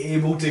to be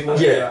able to go.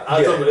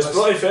 I don't know. It's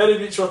Bloody Ferry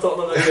Beach we're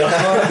talking about here.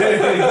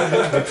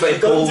 We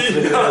played golf.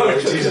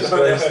 Jesus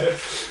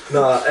Christ.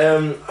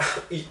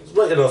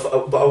 Right enough,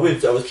 but I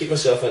would keep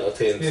myself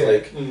entertained.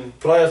 Like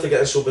prior to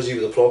getting so busy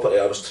with the property,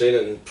 I was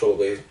training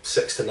probably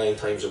 6 to 9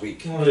 times a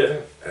week.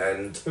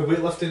 And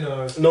weightlifting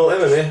or no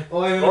MMA.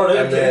 Oh,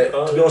 MMA.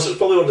 And to be honest, it's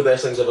probably one of the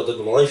best things I ever did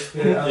in my life.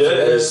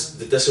 Is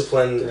the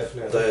discipline,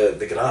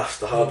 the graft,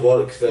 the hard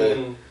work,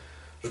 the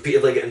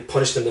repeatedly getting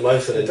punched in the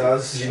mouth, and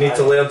you need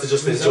to learn to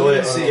just enjoy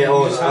it and get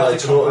on.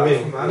 Do you know what I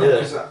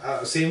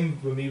mean? Same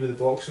with me with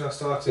the boxing. I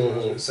started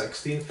when I was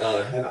 16,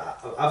 and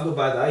I've got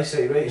bad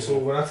eyesight, right? So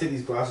when I take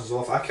these glasses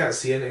off, I can't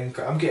see anything.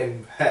 I'm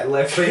getting hit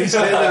left, right,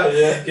 centre,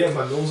 getting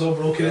my nose all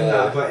broken and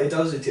that. But it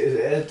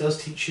does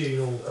teach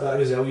you, that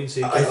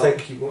resiliency. I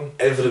think keep going.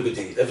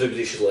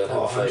 Everybody should learn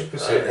how to fight.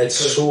 It's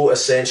so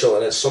essential,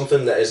 and it's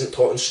something that isn't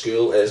taught in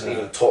school. It isn't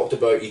even talked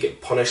about. You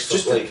get punished.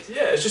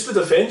 It's just to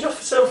defend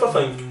yourself, I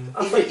think.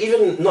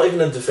 Even not even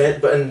in defence,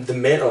 but in the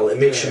mental, it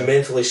makes you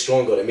mentally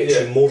stronger. It makes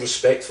you more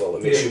respectful.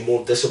 It makes you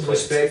more disciplined.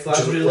 Respectful.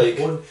 That's really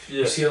important.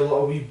 You see a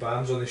lot of wee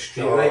bams on the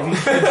street, right?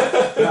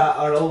 That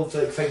are all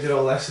think they're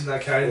all this and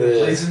that, carrying the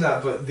plays and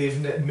that, but they've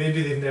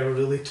never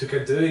really took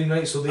a doing,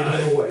 right? So they don't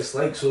know what it's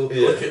like. So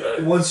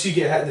once you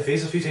get hit in the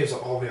face a few times,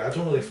 like, oh man, I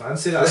don't really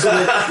fancy that. So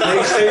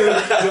next time,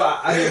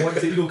 I don't want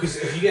to, because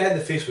if you get hit in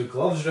the face with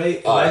gloves,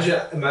 right?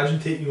 Imagine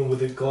taking with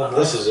the glove.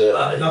 This is it.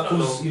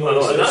 Knuckles, and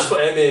that's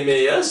what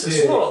MMA is.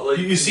 It's not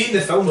like you see in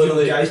the films,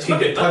 guys can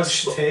get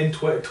punched 10,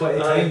 20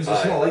 times.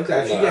 It's not like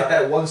that. If you get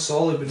hit one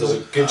solid, there's a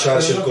good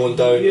chance you're going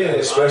down. And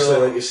especially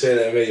like you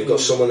say, you've got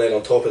someone then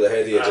on top of the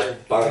head of you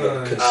just banging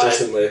it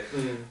consistently.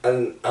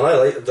 And I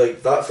like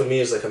that. For me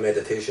is like a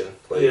meditation.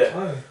 Like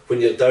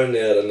when you're down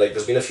there, and like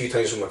there's been a few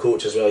times with my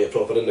coach as well. You're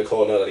proper in the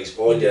corner and he's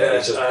on you,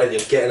 and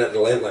you're getting it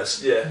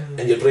relentless.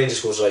 And your brain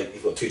just goes, right,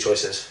 you've got 2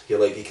 choices. You're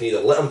like, you can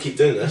either let him keep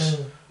doing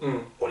this,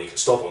 or you can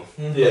stop him.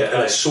 And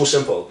it's so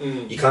simple.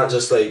 You can't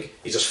just you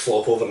just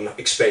flop over and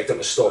expect him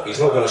to stop. He's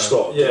not going to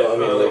stop. You know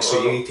what I mean?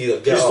 So you need to either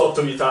get up. Stop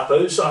till you tap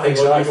out. So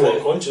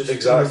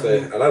Exactly.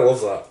 And I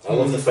love that. I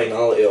love the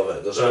finality of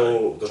it. There's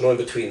no in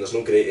between. There's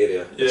no grey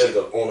area. It's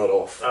either on or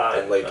off.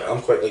 And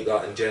I'm quite like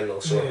that in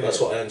general. So that's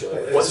what I enjoy.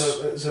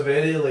 It's a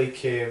very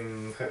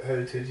how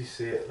did you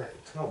say it?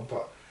 It's not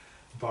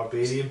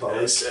barbarian, but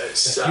it's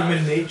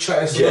human nature.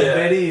 It's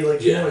very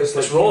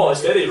it's raw.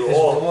 It's very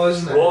raw.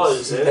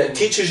 Isn't it? It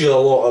teaches you a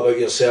lot about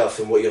yourself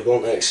and what you're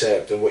going to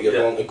accept and what you're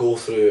going to go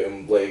through,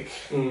 and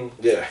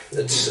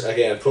it's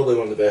again probably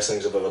one of the best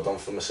things I've ever done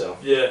for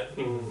myself.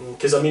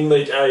 Because I mean,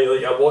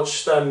 I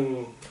watched. I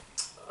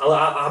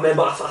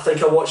remember. I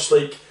think I watched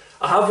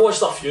I have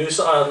watched a few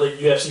sort of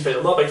UFC fights.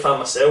 I'm not a big fan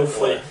myself.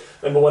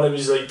 Remember when it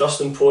was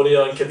Dustin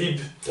Poirier and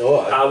Khabib?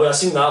 I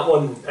seen that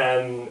one,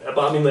 but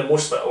I mean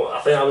most.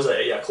 I think I was at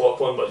 8 o'clock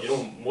one, but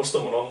most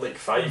of them were on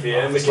 5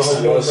 AM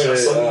because it was a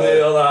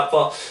Sunday or that.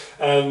 But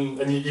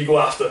and you go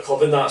after the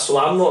club and that. So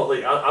I'm not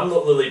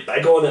really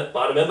big on it. But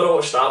I remember I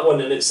watched that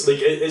one, and it's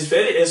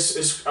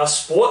it's a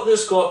sport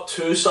that's got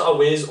 2 sort of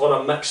ways or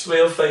a mixed way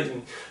of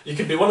fighting. You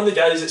could be one of the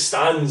guys that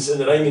stands in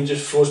the ring and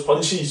just throws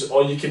punches,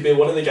 or you could be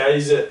one of the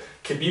guys that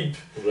Khabib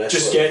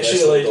just gets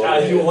you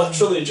he'll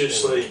literally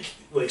just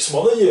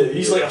smother you.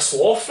 He's like a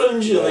sloth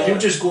round you. He'll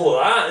just go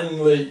like that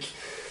and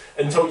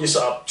until you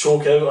sort of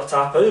choke out or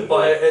tap out.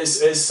 But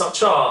it's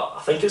such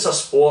I think it's a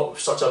sport with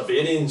such a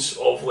variance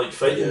of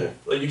fighting.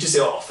 You can say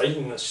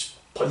fighting is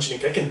punching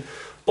and kicking,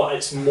 but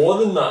it's more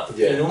than that.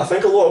 I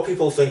think a lot of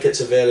people think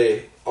it's a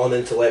very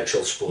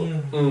unintellectual sport,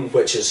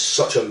 which is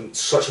such a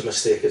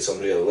mistake. It's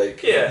unreal.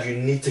 You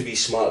need to be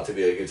smart to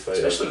be a good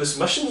fighter, especially the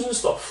submissions and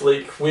stuff.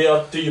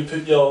 Where do you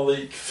put your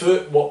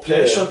foot? What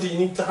pressure do you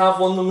need to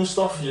have on them and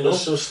stuff?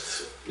 It's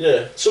just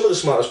some of the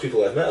smartest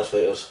people I've met are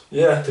fighters.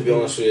 To be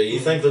honest with you, you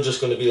think they're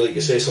just going to be like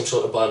you say, some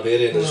sort of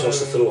barbarian that just wants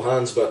to throw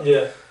hands, but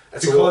I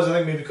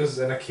think maybe because it's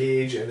in a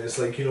cage and it's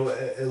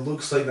it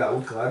looks like that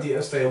old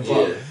gladiator style,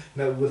 but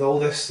now with all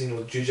this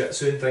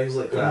jiu-jitsu and things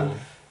like that.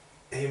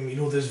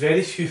 There's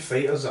very few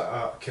fighters that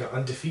are kind of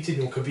undefeated.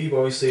 Khabib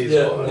obviously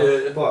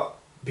is but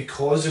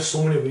because there's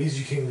so many ways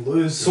you can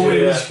lose, so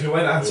many ways you can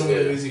win, and so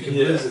many ways you can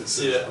lose, it's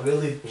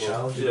really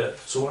challenging.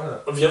 So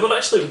have you ever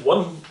actually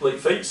won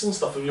fights and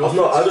stuff? I've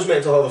not. I was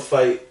meant to have a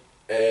fight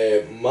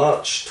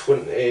March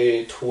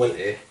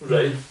 2020.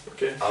 Right.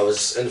 Okay. I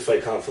was in the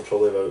fight camp for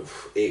probably about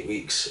 8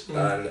 weeks,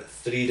 and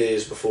 3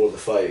 days before the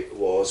fight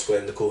was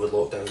when the COVID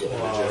lockdown got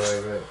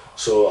introduced. Right.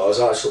 So I was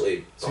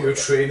actually. So you were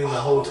training the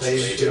whole time.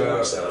 You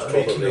were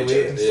making the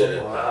weight and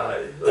stuff.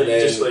 And then,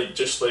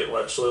 just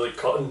literally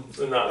cutting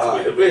and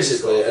that.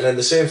 Basically, and then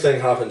the same thing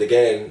happened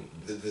again.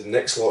 The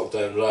next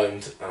lockdown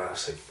round, and I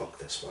was like, fuck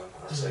this, man.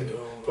 I was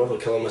probably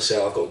killing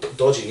myself. I've got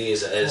dodgy knee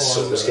as it is,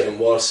 so it was getting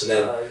worse. And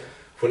then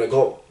when it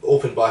got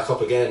opened back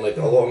up again,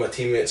 a lot of my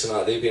teammates and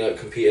that, they've been out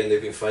competing,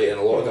 they've been fighting.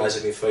 A lot of guys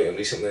have been fighting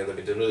recently, and they've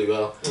been doing really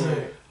well.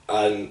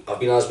 And I've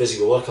been as busy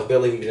with work, I've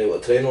barely even been able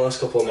to train the last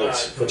couple of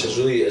months, which is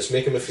it's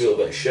making me feel a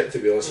bit shit, to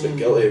be honest, a bit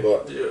guilty,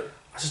 but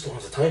I just don't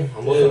have the time.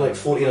 I'm working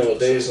 14-hour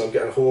days, and I'm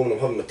getting home and I'm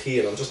having my tea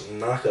and I'm just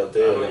knackered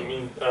there. I know what you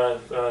mean.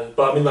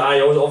 But I mean,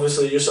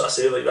 obviously you sort of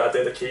say that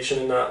dedication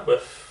and that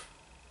with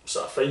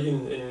sort of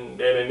fighting in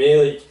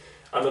MMA,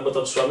 I remember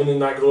done swimming in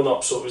that growing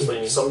up, so it was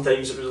like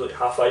sometimes it was like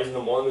 5:30 in the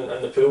morning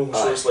in the pool,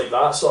 so it's like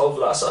that sort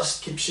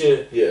of keeps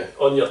you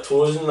on your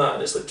toes and that,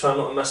 and it's like trying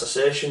not to miss a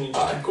session and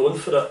just keep going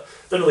for it.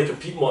 Didn't really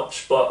compete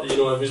much, but you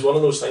know, it was one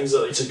of those things that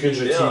like, it's a good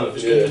routine. It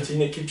was a good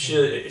routine. It keeps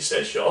you, it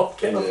sets you up,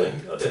 kind of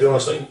thing. To be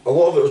honest, a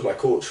lot of it was my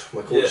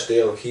coach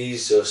Dale.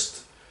 He's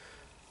just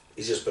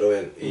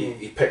brilliant.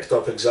 He picked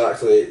up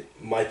exactly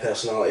my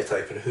personality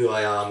type and who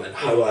I am and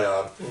how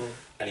I am.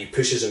 And he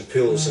pushes and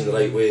pulls in the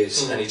right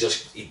ways, and he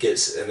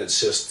gets, and it's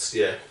just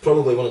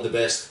probably one of the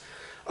best.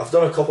 I've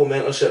done a couple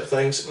mentorship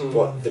things,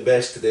 but the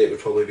best to date would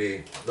probably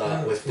be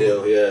that with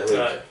Dale.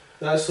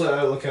 That's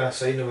like a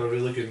sign of a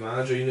really good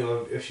manager. You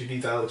know, if you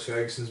read Alex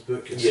Ferguson's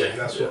book, it's like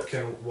that's what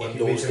kind of what he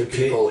knows made the him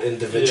people, great.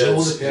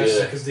 individuals.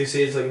 Because they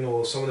say like, you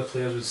know, some of the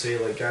players would say,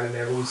 like Gary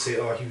Neville would say,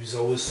 oh, he was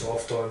always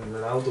soft on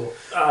Ronaldo,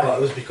 but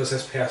it was because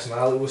his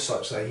personality was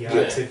such that he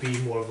had to be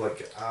more of like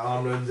an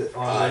arm around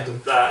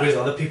him. Whereas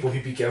other people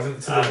he'd be given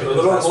to them.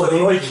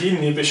 Roy Keane,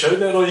 he'd be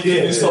shouting at Roy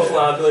Keane and stuff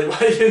like that. Like,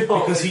 why you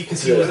not? Because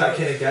he was that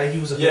kind of guy. He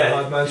was a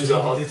hard man,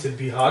 so he needed to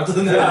be harder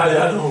than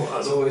that. I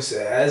know. So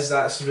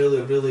that's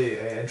really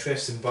interesting,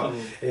 but.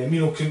 You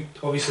know,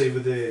 obviously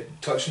with the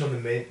touching on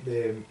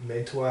the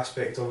mental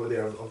aspect of it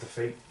there, of the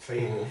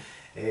fighting,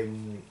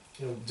 you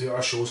know,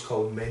 our show's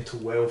called Mental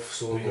Wealth.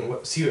 So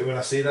you know, when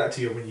I say that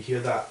to you, when you hear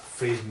that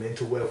phrase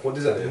mental wealth, what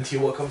does that mean to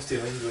you? What comes to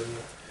your mind when you?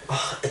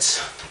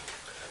 It's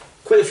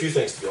quite a few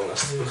things, to be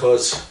honest,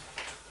 because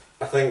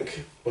I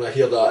think when I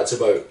hear that, it's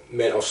about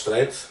mental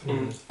strength,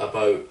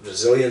 about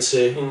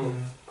resiliency,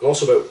 and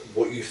also about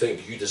what you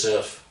think you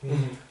deserve.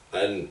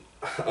 And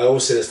I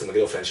always say this to my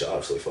girlfriend, she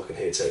absolutely fucking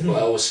hates it, but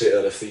I always say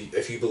to her,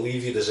 if you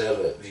believe you deserve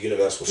it, the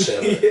universe will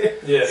send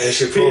it. And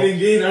she probably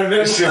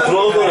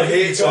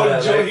hates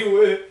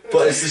it,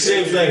 but it's the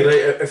same thing,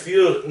 right? If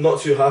you're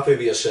not too happy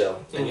with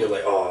yourself, and you're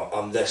like, oh,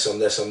 I'm this,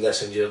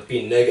 and you're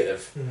being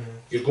negative,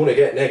 you're going to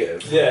get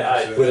negative.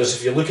 Whereas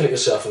if you're looking at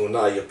yourself and going,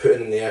 nah, you're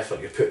putting in the effort,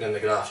 you're putting in the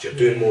graft, you're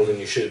doing more than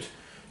you should,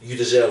 you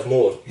deserve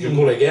more, you're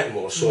going to get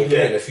more. So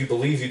again, if you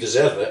believe you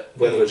deserve it,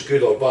 whether it's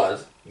good or bad,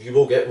 you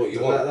will get what you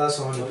want. That's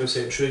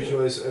 100% true. You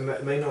know,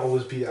 it might not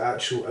always be the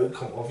actual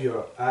outcome of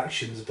your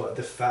actions, but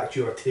the fact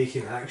you are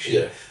taking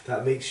action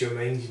that makes your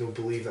mind, you know,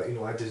 believe that, you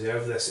know, I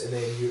deserve this, and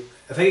then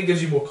I think it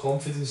gives you more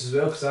confidence as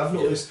well. Because I've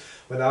noticed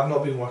when I've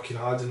not been working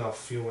hard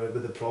enough, you know,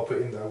 with the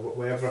property and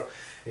whatever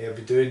I've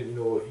been doing, you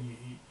know,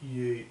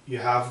 you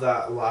have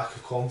that lack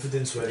of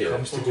confidence when it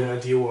comes to doing a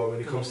deal, or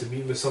when it comes to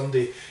meeting with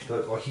somebody. You're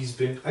like, oh, he's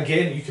been,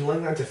 again, you can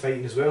link that to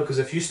fighting as well, because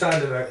if you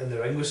stand in the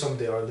ring with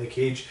somebody or in the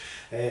cage,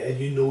 and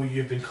you know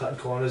you've been cutting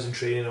corners and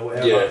training or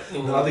whatever,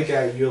 the other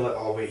guy, you're like,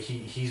 oh wait,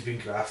 he's been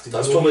grafted.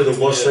 That's probably the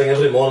worst thing.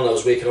 Every morning I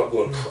was waking up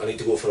going, I need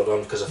to go for a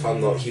run, because if I'm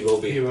not, he will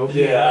be. You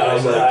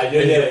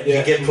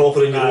get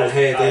proper in your own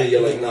head,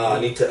 you're like, nah,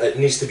 it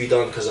needs to be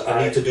done, because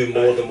I need to do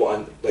more than what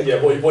I'm like.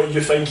 What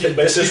you think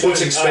this is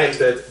what's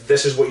expected,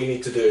 this is what you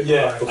need to do.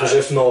 Because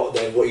if not,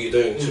 then what are you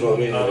doing? Do you know what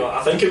I mean?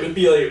 I think it would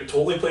be like, it would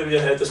totally play with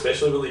your head,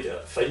 especially with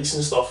like fights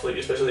and stuff, like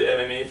especially like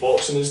MMA,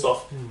 boxing and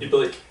stuff. You'd be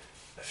like,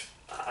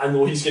 I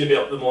know he's going to be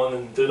up in the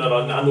morning doing a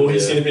run, I know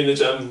he's going to be in the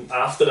gym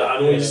after it, I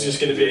know he's just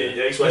going to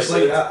be X, Y, it's Z.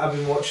 like I've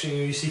been watching,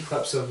 you see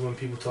clips of when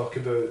people talk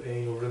about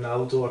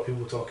Ronaldo, or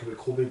people talk about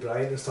Kobe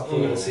Bryant and stuff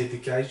like that, and say the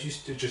guys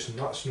used to just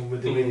nuts, you know,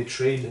 with the way they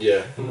train,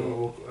 you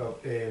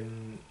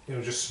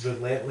know, just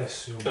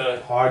relentless, you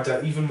know, hard,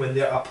 even when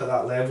they're up at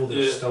that level,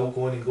 they're still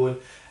going and going,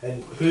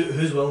 and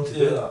who's willing to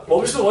do that?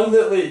 What was the one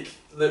that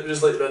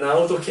was like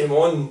Ronaldo came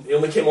on, he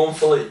only came on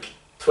for like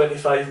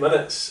 25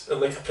 minutes, and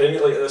like a Premier,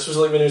 like this was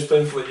like when he was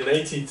playing for like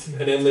United,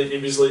 and then like he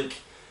was like,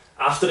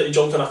 after it he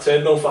jumped on a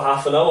treadmill for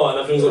half an hour, and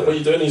everyone's like, what are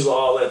you doing? He's like,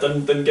 oh, like, I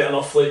didn't get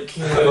enough, like,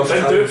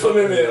 didn't do it for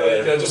me, mate,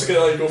 like, I'm just gonna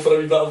like go for a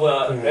wee bit of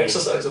like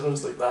exercise.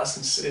 Everyone's like, that's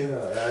insane.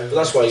 But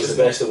that's why he's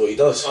the best at what he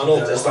does. I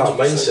know, it's that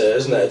mindset,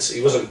 isn't it?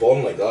 He wasn't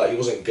born like that, he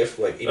wasn't gifted,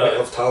 like, he might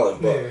have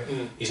talent, but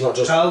he's not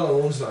just... Talent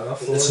alone's not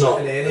enough, it's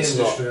not, in any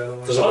industry.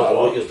 It doesn't matter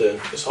what you're doing.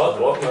 It's hard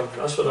work, man,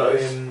 that's what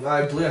it is.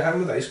 I blew a hand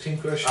with the ice cream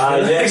question.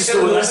 Yes,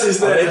 so this is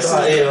the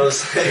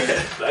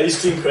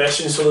ice cream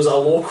question. So there's a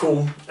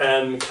local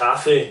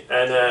cafe,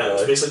 and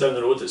it's basically down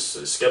the road. It's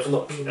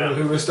Skivnup.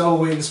 Who we're still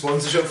waiting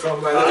sponsorship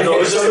from, by the way. I know, I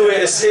was just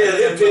waiting to say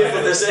they pay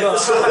for this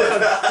episode.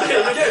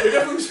 we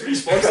give them free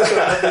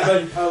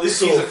sponsorship. At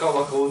least he's a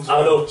couple of cones.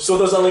 I know. So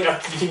there's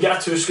you can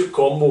get a 2-scoop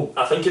combo.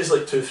 I think it's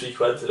like £2-3,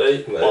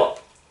 right?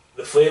 But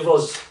the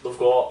flavours they've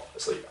got,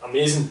 it's like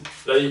amazing,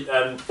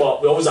 right?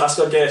 But we always ask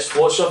our guests,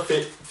 what's your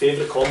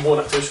favourite combo in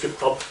a 2-scoop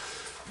tub?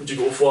 Would you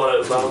go for out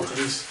of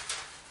Valentine's?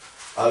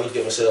 I would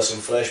get myself some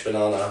fresh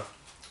banana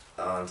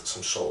and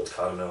some salted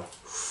caramel.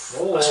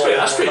 Oh, that's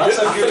pretty good.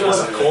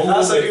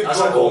 That's a good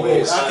combo.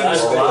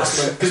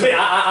 Because mate,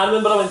 I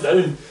remember I went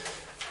down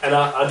and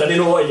I didn't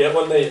know what to get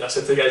one night, and I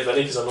said to the guy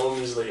Vinny, because I know him,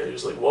 he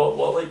was like,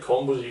 what like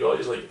combos you got?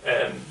 He's like,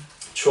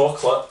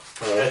 chocolate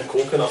and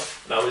coconut,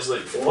 and I was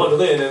like, what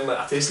really? And then like,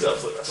 I tasted it, I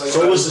was like, so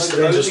what was the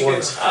strangest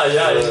one?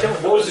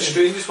 What was the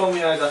strangest one we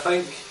had? I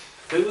think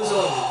Who was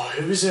on?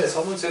 Who was it?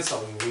 Someone said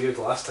something weird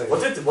last time.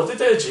 What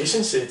did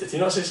Jason say? Did he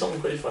not say something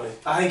quite funny?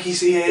 I think he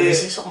Did he said.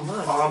 say something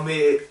mad? Oh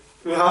mate,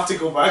 we'll have to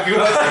go back. We'll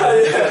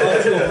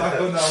have to go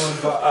back on that one.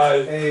 But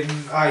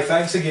aye,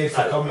 thanks again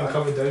for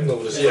coming down.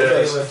 No, just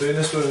doing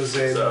this with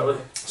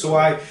us.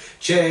 So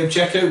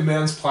check out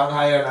Mearns Plant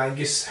Hire and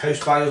Angus House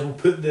Buyers. We'll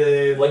put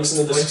the links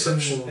in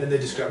the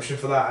description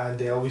for that,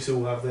 and obviously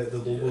we'll have the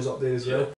logos up there as well.